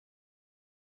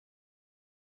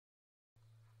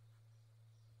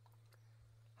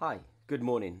Hi, good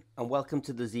morning, and welcome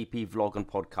to the ZP Vlog and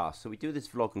Podcast. So we do this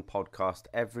vlog and podcast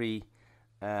every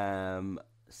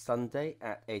Sunday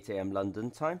at 8 a.m.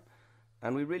 London time,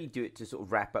 and we really do it to sort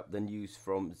of wrap up the news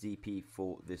from ZP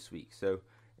for this week. So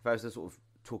if I was to sort of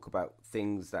talk about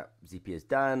things that ZP has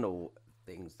done or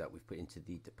things that we've put into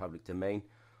the public domain,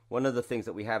 one of the things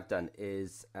that we have done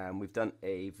is we've done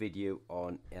a video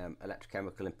on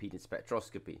electrochemical impedance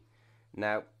spectroscopy.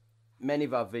 Now, many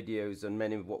of our videos and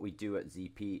many of what we do at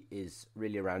ZP is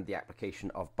really around the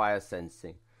application of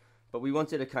biosensing. But we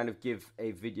wanted to kind of give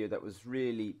a video that was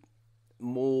really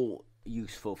more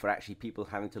useful for actually people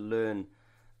having to learn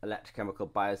electrochemical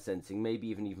biosensing, maybe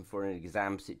even for an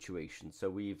exam situation.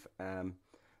 So we've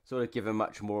sort of given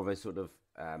much more of a sort of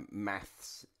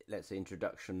maths, let's say,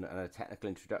 introduction and a technical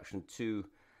introduction to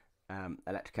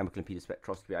electrochemical impedance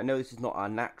spectroscopy. I know this is not our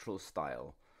natural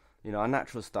style. You know, our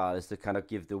natural style is to kind of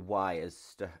give the why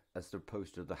as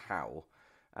opposed to the how.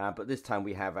 But this time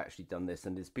we have actually done this,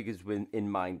 and it's because we're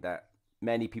in mind that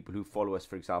many people who follow us,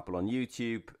 for example, on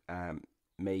YouTube,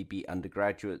 maybe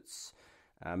undergraduates,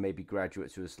 maybe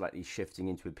graduates who are slightly shifting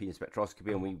into impedance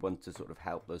spectroscopy, and we want to sort of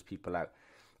help those people out.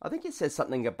 I think it says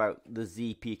something about the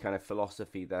ZP kind of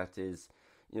philosophy that is,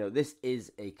 you know, this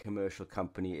is a commercial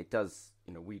company. It does,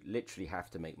 you know, we literally have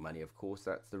to make money, of course.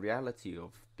 That's the reality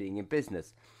of being in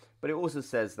business. But it also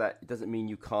says that it doesn't mean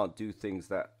you can't do things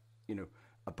that, you know,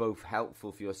 are both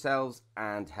helpful for yourselves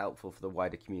and helpful for the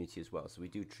wider community as well. So we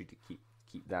do try to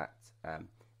keep that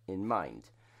in mind.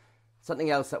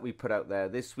 Something else that we put out there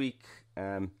this week,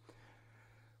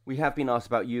 we have been asked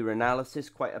about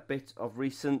urinalysis quite a bit of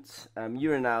recent.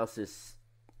 Urinalysis,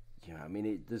 you know, I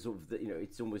mean, there's sort of, you know,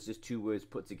 it's almost just two words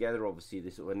put together. Obviously,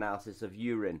 this sort of analysis of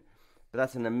urine, but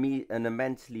that's an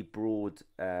immensely broad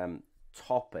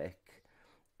topic.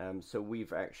 So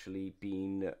we've actually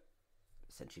been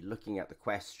essentially looking at the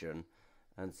question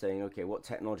and saying, okay, what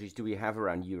technologies do we have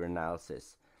around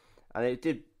urinalysis? And it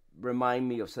did remind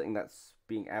me of something that's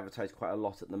being advertised quite a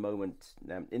lot at the moment.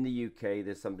 In the UK,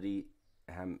 there's somebody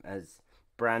has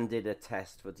branded a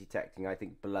test for detecting, I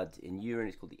think, blood in urine.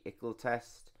 It's called the ICL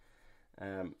test.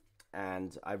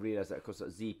 And I realised that, of course, at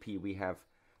ZP we have,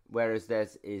 whereas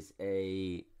theirs is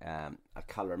a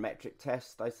colorimetric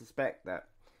test, I suspect, that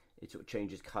it sort of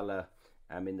changes colour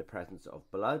in the presence of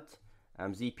blood.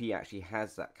 ZP actually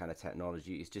has that kind of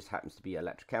technology. It just happens to be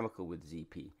electrochemical with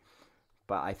ZP.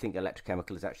 But I think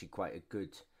electrochemical is actually quite a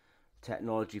good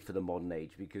technology for the modern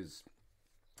age, because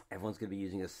everyone's going to be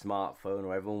using a smartphone,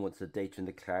 or everyone wants the data in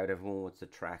the cloud, everyone wants to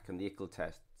track, and the ICL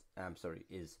test,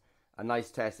 is a nice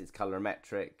test. It's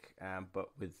colorimetric, but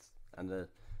with the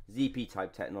ZP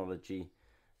type technology,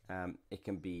 it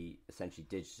can be essentially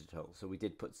digital. So we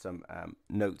did put some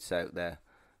notes out there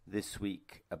this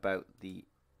week about the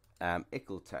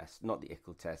ICL test, not the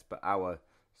ICL test, but our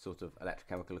sort of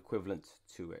electrochemical equivalent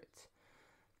to it.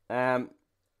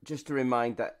 Just to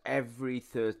remind that every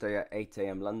Thursday at 8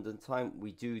 a.m. London time,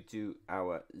 we do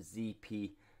our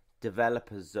ZP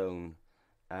Developer Zone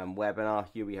webinar.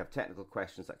 Here we have technical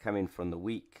questions that come in from the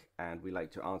week, and we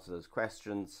like to answer those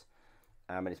questions.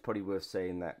 And it's probably worth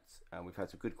saying that we've had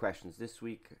some good questions this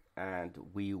week, and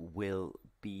we will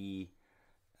be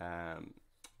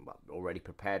already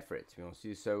prepared for it, to be honest with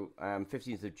you. So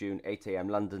 15th of June, 8 a.m.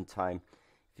 London time.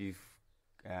 If you've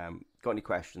got any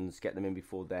questions, get them in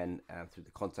before then through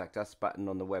the Contact Us button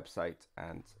on the website,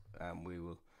 and we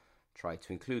will try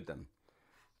to include them.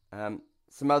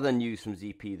 Some other news from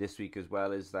ZP this week as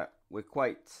well is that we're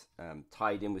quite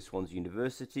tied in with Swansea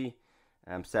University.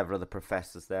 Several other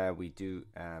professors there. We do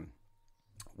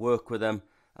work with them,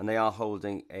 and they are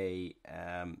holding a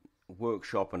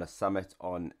workshop and a summit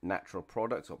on natural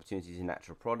products, opportunities in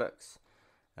natural products.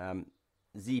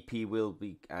 ZP will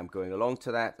be going along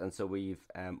to that, and so we've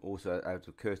also, out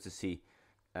of courtesy,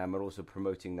 are also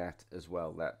promoting that as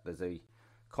well. That there's a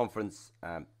conference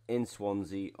in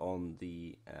Swansea on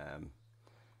the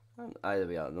on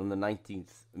the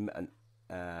 19th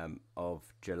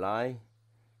of July.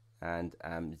 And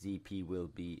ZP will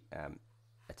be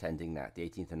attending that, the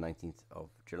 18th and 19th of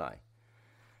July.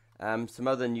 Some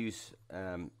other news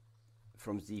from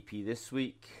ZP this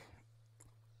week.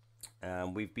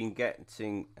 We've been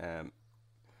getting a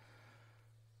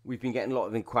lot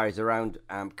of inquiries around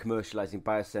commercializing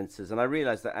biosensors, and I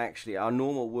realized that actually our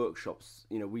normal workshops,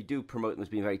 you know, we do promote them as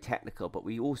being very technical, but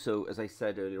we also, as I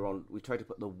said earlier on, we try to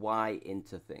put the why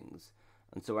into things.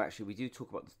 And so actually we do talk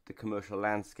about the commercial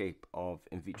landscape of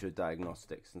in vitro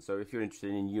diagnostics. And so if you're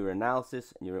interested in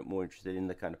urinalysis and you're more interested in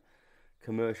the kind of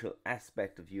commercial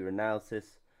aspect of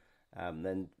urinalysis,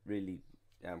 then really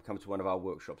come to one of our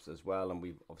workshops as well. And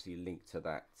we've obviously linked to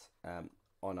that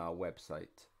on our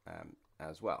website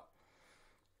as well.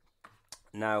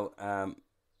 Now,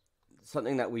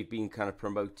 something that we've been kind of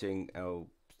promoting,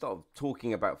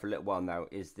 talking about for a little while now,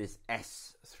 is this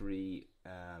S3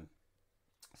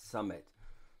 Summit.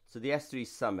 So the S3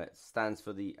 Summit stands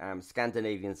for the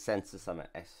Scandinavian Sensor Summit,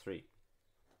 S3.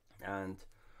 And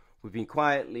we've been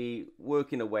quietly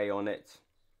working away on it,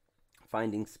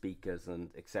 finding speakers and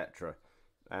etc.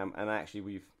 And actually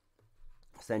we've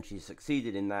essentially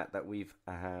succeeded in that we've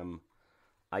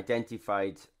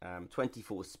identified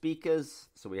 24 speakers.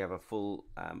 So we have a full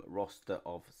roster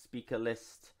of speaker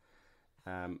list.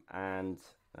 And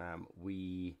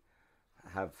we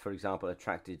have, for example,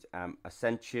 attracted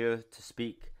Accenture to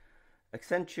speak.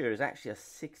 Accenture is actually a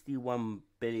 $61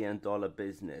 billion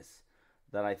business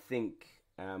that I think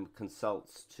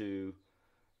consults to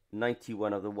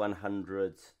 91 of the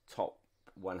 100 top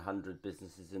 100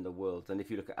 businesses in the world. And if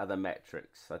you look at other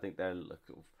metrics, I think they're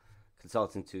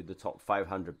consulting to the top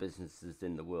 500 businesses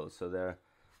in the world. So they're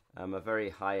a very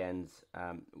high-end,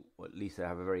 or at least they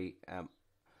have a very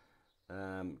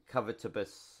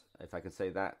covetous, if I can say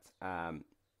that,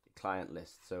 client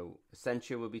list. So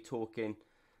Accenture will be talking,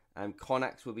 and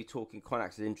Conax will be talking.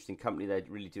 Conax is an interesting company. They're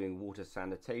really doing water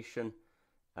sanitation,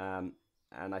 and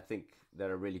I think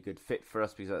they're a really good fit for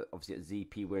us because obviously at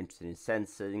ZP we're interested in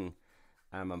sensing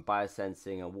and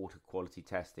biosensing, and water quality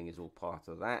testing is all part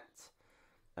of that.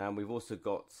 We've also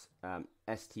got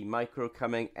ST Micro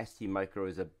coming. ST Micro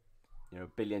is a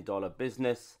billion-dollar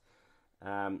business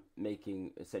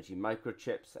making essentially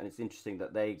microchips, and it's interesting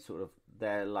that they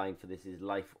their line for this is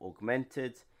life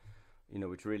augmented,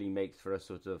 which really makes for a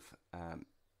sort of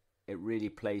it really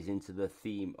plays into the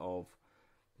theme of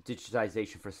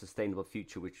digitization for a sustainable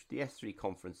future, which the S3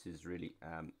 conference is really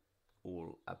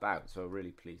all about. So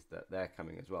really pleased that they're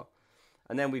coming as well.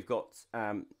 And then we've got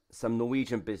some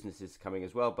Norwegian businesses coming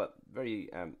as well, but very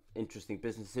interesting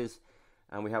businesses.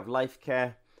 And we have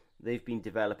Lifecare. They've been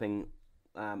developing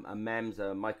a MEMS,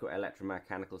 a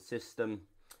micro-electromechanical system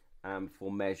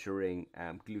for measuring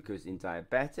glucose in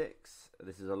diabetics.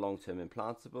 This is a long-term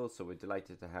implantable, so we're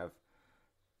delighted to have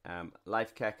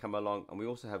Lifecare come along. And we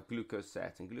also have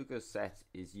GlucoSet, and GlucoSet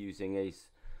is using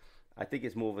I think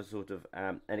it's more of a sort of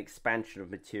an expansion of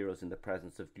materials in the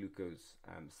presence of glucose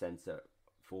sensor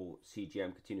for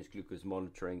CGM, continuous glucose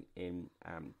monitoring in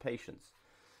patients.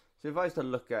 So if I was to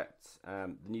look at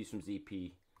the news from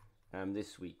ZP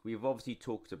this week, we've obviously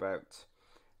talked about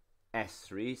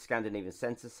S3, Scandinavian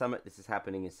Sensor Summit. This is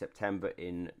happening in September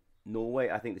in Norway.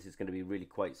 I think this is going to be really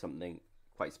quite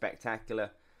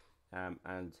spectacular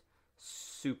and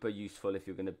super useful if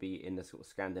you're going to be in the sort of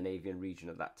Scandinavian region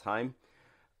at that time.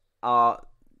 Our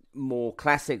more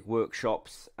classic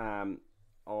workshops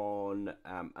on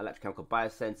electrochemical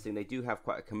biosensing, they do have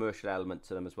quite a commercial element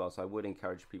to them as well, so I would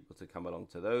encourage people to come along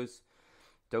to those.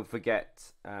 Don't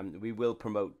forget, we will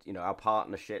promote our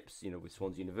partnerships with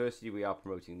Swansea University. We are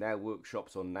promoting their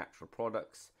workshops on natural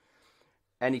products.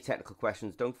 Any technical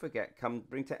questions, don't forget, come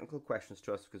bring technical questions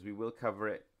to us because we will cover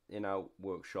it in our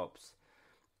workshops.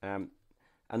 And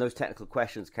those technical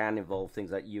questions can involve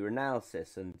things like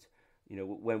urinalysis, and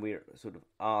when we're sort of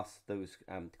asked those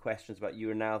questions about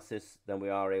urinalysis, then we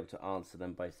are able to answer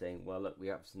them by saying, well, look, we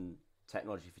have some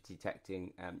technology for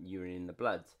detecting urine in the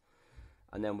blood.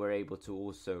 And then we're able to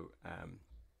also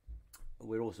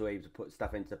put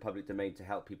stuff into the public domain to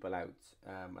help people out.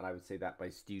 And I would say that by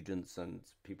students and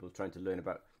people trying to learn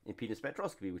about impedance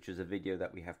spectroscopy, which is a video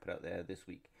that we have put out there this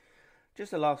week.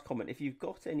 Just a last comment. If you've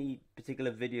got any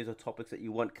particular videos or topics that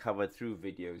you want covered through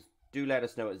videos, do let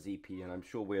us know at ZP, and I'm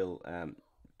sure we'll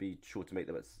be sure to make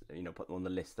them, put them on the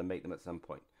list and make them at some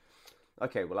point.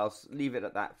 Okay, well, I'll leave it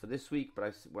at that for this week, but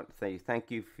I want to say thank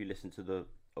you if you listen to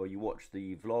you watch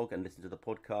the vlog and listen to the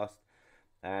podcast.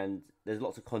 And there's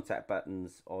lots of contact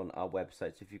buttons on our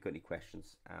website, so if you've got any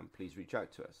questions, please reach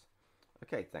out to us.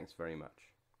 Okay, thanks very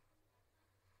much.